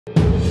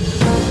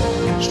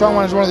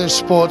Strongman is one of those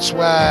sports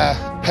where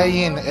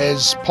pain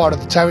is part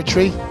of the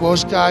territory.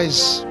 Those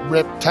guys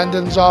rip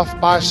tendons off,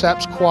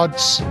 biceps,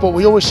 quads, but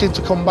we always seem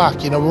to come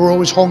back. We're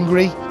always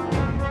hungry.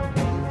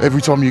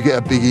 Every time you get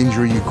a big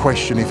injury, you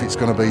question if it's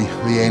going to be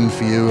the end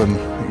for you and,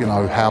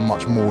 how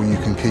much more you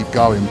can keep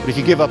going. But if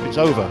you give up, it's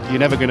over. You're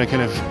never going to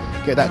kind of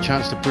get that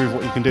chance to prove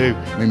what you can do.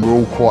 I mean, we're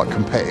all quite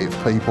competitive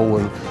people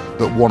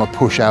that want to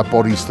push our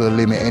bodies to the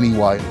limit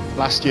anyway.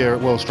 Last year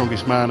at World's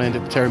Strongest Man, I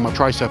ended up tearing my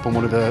tricep on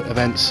one of the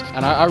events,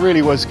 and I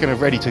really was kind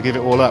of ready to give it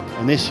all up.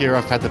 And this year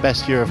I've had the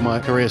best year of my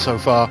career so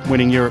far,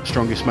 winning Europe's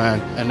Strongest Man.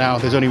 And now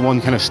there's only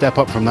one kind of step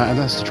up from that, and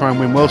that's to try and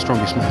win World's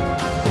Strongest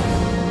Man.